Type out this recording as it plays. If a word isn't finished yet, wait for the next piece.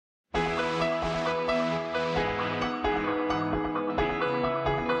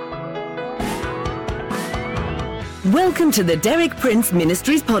Welcome to the Derek Prince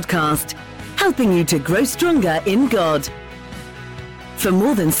Ministries podcast, helping you to grow stronger in God. For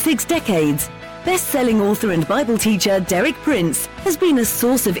more than 6 decades, best-selling author and Bible teacher Derek Prince has been a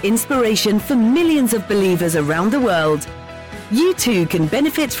source of inspiration for millions of believers around the world. You too can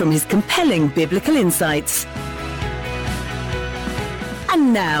benefit from his compelling biblical insights.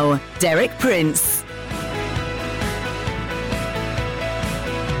 And now, Derek Prince.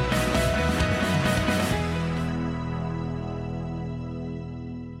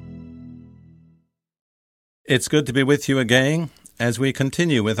 It's good to be with you again as we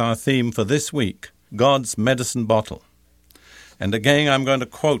continue with our theme for this week, God's medicine bottle. And again, I'm going to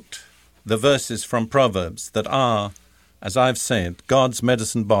quote the verses from Proverbs that are, as I've said, God's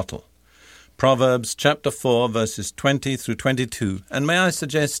medicine bottle. Proverbs chapter 4, verses 20 through 22. And may I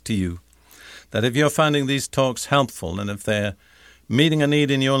suggest to you that if you're finding these talks helpful and if they're meeting a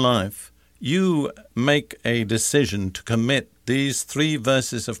need in your life, you make a decision to commit these 3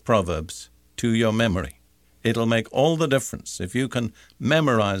 verses of Proverbs to your memory. It'll make all the difference if you can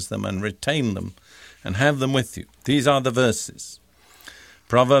memorize them and retain them and have them with you. These are the verses.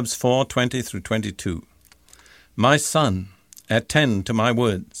 Proverbs 4, 20 through 22. My son, attend to my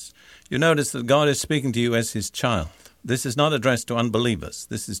words. You notice that God is speaking to you as his child. This is not addressed to unbelievers.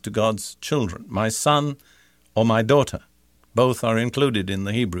 This is to God's children. My son or my daughter. Both are included in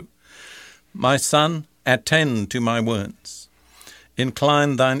the Hebrew. My son, attend to my words.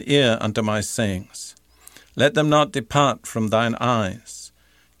 Incline thine ear unto my sayings. Let them not depart from thine eyes.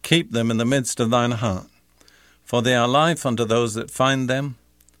 Keep them in the midst of thine heart. For they are life unto those that find them,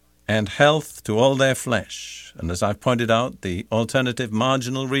 and health to all their flesh. And as I've pointed out, the alternative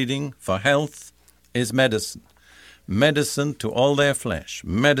marginal reading for health is medicine. Medicine to all their flesh.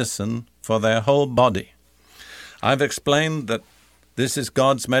 Medicine for their whole body. I've explained that this is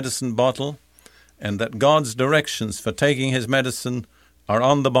God's medicine bottle, and that God's directions for taking his medicine are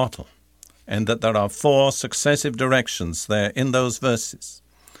on the bottle, and that there are 4 successive directions there in those verses.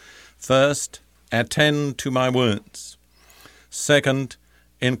 First, attend to my words. Second,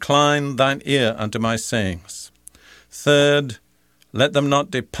 incline thine ear unto my sayings. Third, let them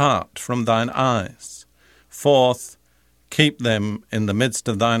not depart from thine eyes. Fourth, keep them in the midst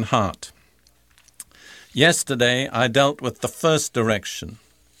of thine heart. Yesterday I dealt with the first direction,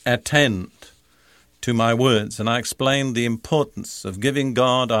 attend to my words, and I explained the importance of giving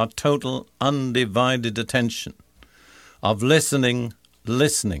God our total undivided attention, of listening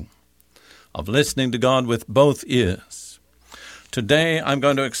to God with both ears. Today I'm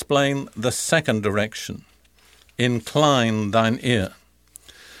going to explain the second direction, incline thine ear.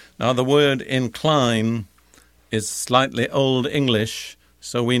 Now the word incline is slightly Old English,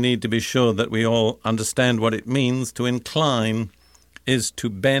 so we need to be sure that we all understand what it means. To incline is to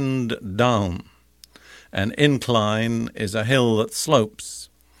bend down. An incline is a hill that slopes.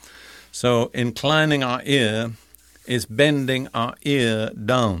 So inclining our ear is bending our ear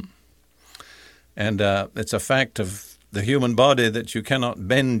down. And it's a fact of the human body that you cannot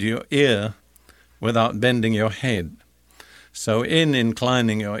bend your ear without bending your head. So in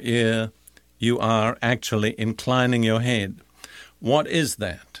inclining your ear, you are actually inclining your head. What is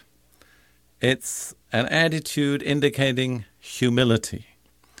that? It's an attitude indicating humility,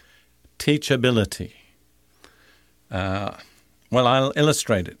 teachability. Well, I'll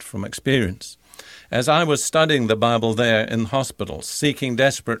illustrate it from experience. As I was studying the Bible there in hospital, seeking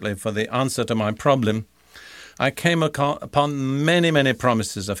desperately for the answer to my problem, I came upon many, many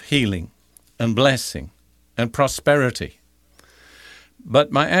promises of healing and blessing and prosperity.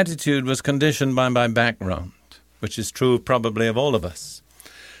 But my attitude was conditioned by my background, which is true probably of all of us.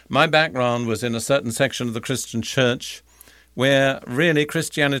 My background was in a certain section of the Christian church where really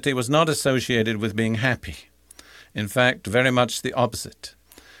Christianity was not associated with being happy. In fact, very much the opposite.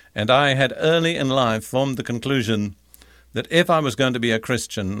 And I had early in life formed the conclusion that if I was going to be a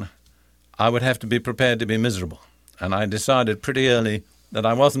Christian, I would have to be prepared to be miserable. And I decided pretty early that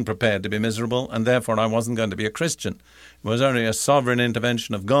I wasn't prepared to be miserable, and therefore I wasn't going to be a Christian. It was only a sovereign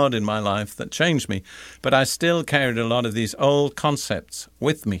intervention of God in my life that changed me. But I still carried a lot of these old concepts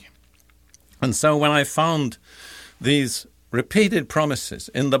with me. And so when I found these repeated promises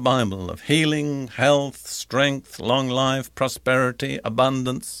in the Bible of healing, health, strength, long life, prosperity,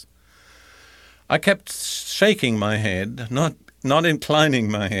 abundance, I kept shaking my head, not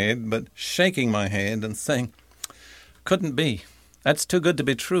inclining my head, but shaking my head and saying, couldn't be. That's too good to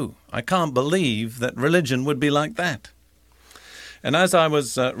be true. I can't believe that religion would be like that. And as I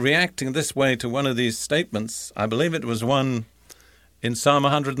was reacting this way to one of these statements, I believe it was one in Psalm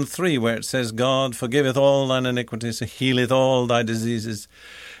 103, where it says, God forgiveth all thine iniquities, healeth all thy diseases,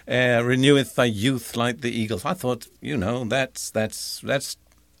 reneweth thy youth like the eagles. I thought, that's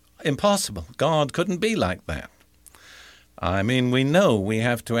impossible. God couldn't be like that. I mean, we know we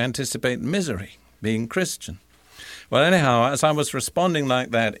have to anticipate misery, being Christian. Well, anyhow, as I was responding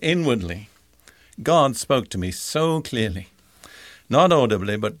like that inwardly, God spoke to me so clearly, not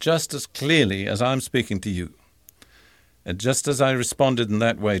audibly, but just as clearly as I'm speaking to you. And just as I responded in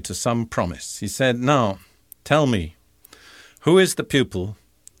that way to some promise, he said, now, tell me, who is the pupil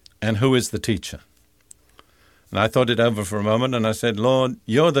and who is the teacher? And I thought it over for a moment, and I said, Lord,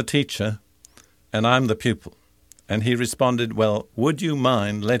 you're the teacher, and I'm the pupil. And he responded, well, would you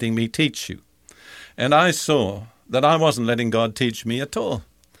mind letting me teach you? And I saw that I wasn't letting God teach me at all,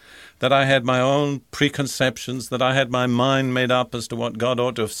 that I had my own preconceptions, that I had my mind made up as to what God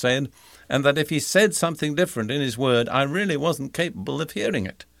ought to have said, and that if he said something different in his word, I really wasn't capable of hearing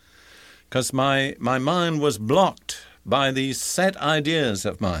it, because my mind was blocked by these set ideas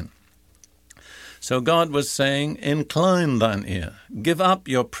of mine. So God was saying, incline thine ear, give up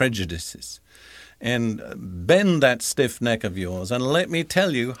your prejudices, and bend that stiff neck of yours, and let me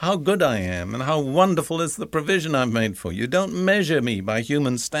tell you how good I am and how wonderful is the provision I've made for you. Don't measure me by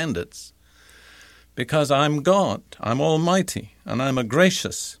human standards, because I'm God, I'm almighty, and I'm a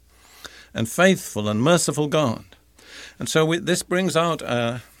gracious and faithful and merciful God. And so this brings out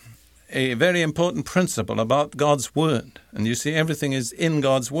a very important principle about God's word. And you see, everything is in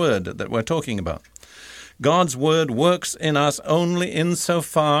God's word that we're talking about. God's word works in us only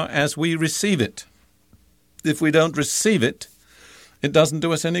insofar as we receive it. If we don't receive it, it doesn't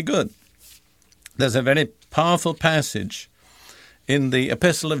do us any good. There's a very powerful passage in the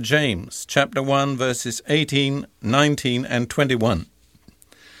Epistle of James, chapter 1, verses 18, 19, and 21.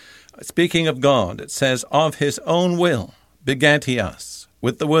 Speaking of God, it says, of his own will begat he us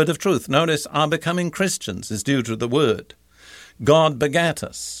with the word of truth. Notice, our becoming Christians is due to the word. God begat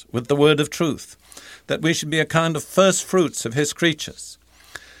us with the word of truth, that we should be a kind of first fruits of his creatures.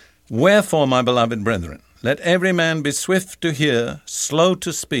 Wherefore, my beloved brethren, let every man be swift to hear, slow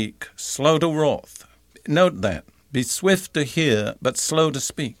to speak, slow to wrath. Note that. Be swift to hear, but slow to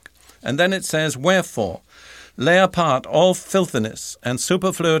speak. And then it says, wherefore, lay apart all filthiness and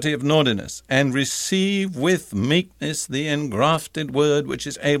superfluity of naughtiness, and receive with meekness the engrafted word which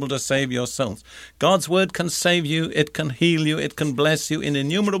is able to save your souls. God's word can save you, it can heal you, it can bless you in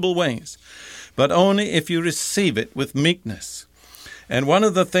innumerable ways, but only if you receive it with meekness. And one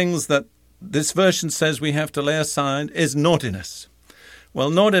of the things that this version says we have to lay aside is naughtiness.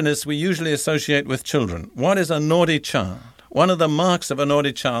 Well, naughtiness we usually associate with children. What is a naughty child? One of the marks of a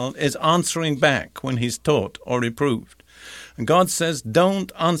naughty child is answering back when he's taught or reproved. And God says,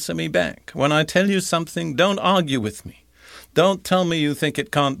 don't answer me back. When I tell you something, don't argue with me. Don't tell me you think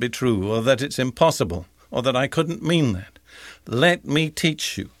it can't be true, or that it's impossible, or that I couldn't mean that. Let me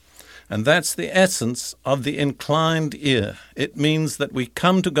teach you. And that's the essence of the inclined ear. It means that we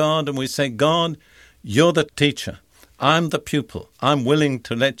come to God and we say, God, you're the teacher. I'm the pupil. I'm willing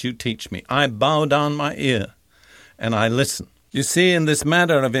to let you teach me. I bow down my ear and I listen. You see, in this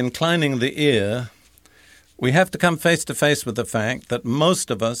matter of inclining the ear, we have to come face to face with the fact that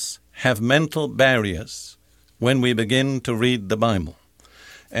most of us have mental barriers when we begin to read the Bible.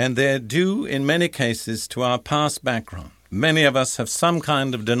 And they're due, in many cases, to our past background. Many of us have some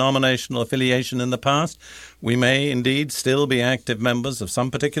kind of denominational affiliation in the past. We may indeed still be active members of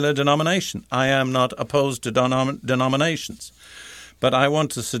some particular denomination. I am not opposed to denominations. But I want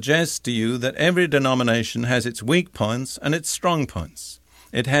to suggest to you that every denomination has its weak points and its strong points.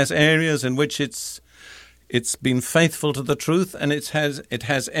 It has areas in which it's been faithful to the truth, and it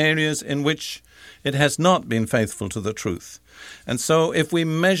has areas in which it has not been faithful to the truth. And so if we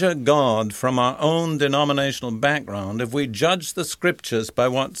measure God from our own denominational background, if we judge the Scriptures by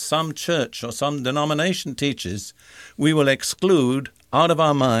what some church or some denomination teaches, we will exclude out of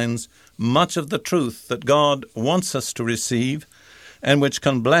our minds much of the truth that God wants us to receive and which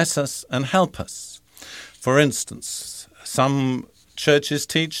can bless us and help us. For instance, some churches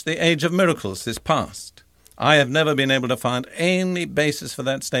teach the age of miracles is past. I have never been able to find any basis for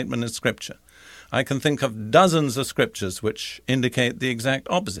that statement in Scripture. I can think of dozens of scriptures which indicate the exact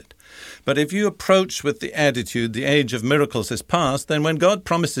opposite. But if you approach with the attitude, the age of miracles is past, then when God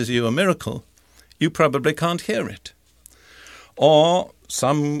promises you a miracle, you probably can't hear it. Or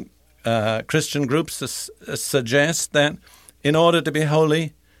some Christian groups suggest that in order to be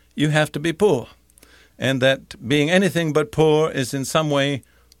holy, you have to be poor, and that being anything but poor is in some way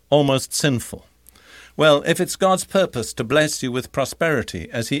almost sinful. Well, if it's God's purpose to bless you with prosperity,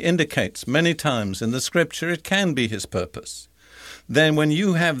 as he indicates many times in the Scripture, it can be his purpose. then when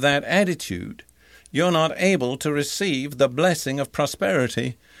you have that attitude, you're not able to receive the blessing of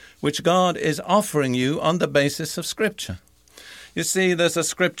prosperity which God is offering you on the basis of Scripture. You see, there's a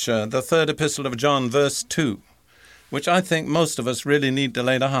scripture, the 3rd epistle of John, verse 2, which I think most of us really need to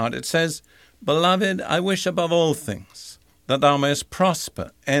lay to heart. It says, "Beloved, I wish above all things that thou mayest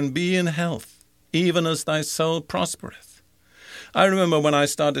prosper and be in health, even as thy soul prospereth." I remember when I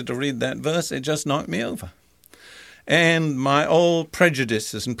started to read that verse, it just knocked me over. And my old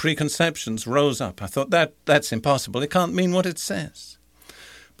prejudices and preconceptions rose up. I thought, that's impossible. It can't mean what it says.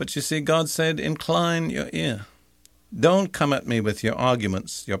 But you see, God said, incline your ear. Don't come at me with your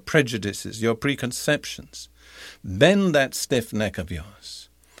arguments, your prejudices, your preconceptions. Bend that stiff neck of yours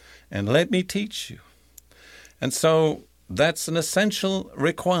and let me teach you. And so that's an essential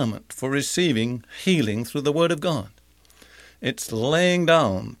requirement for receiving healing through the Word of God. It's laying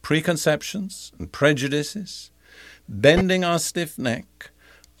down preconceptions and prejudices, bending our stiff neck,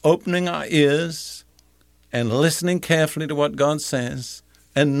 opening our ears, and listening carefully to what God says,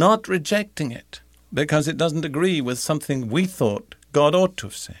 and not rejecting it because it doesn't agree with something we thought God ought to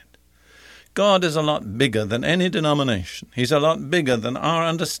have said. God is a lot bigger than any denomination. He's a lot bigger than our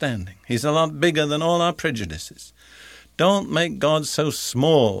understanding. He's a lot bigger than all our prejudices. Don't make God so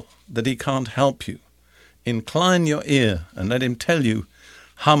small that He can't help you. Incline your ear and let Him tell you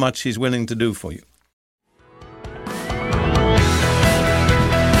how much He's willing to do for you.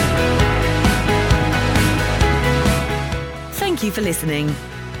 Thank you for listening.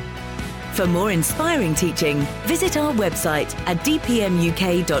 For more inspiring teaching, visit our website at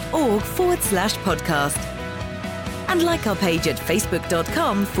dpmuk.org/podcast. And like our page at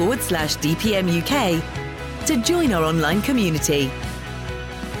facebook.com/dpmuk to join our online community.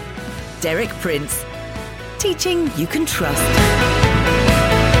 Derek Prince, teaching you can trust.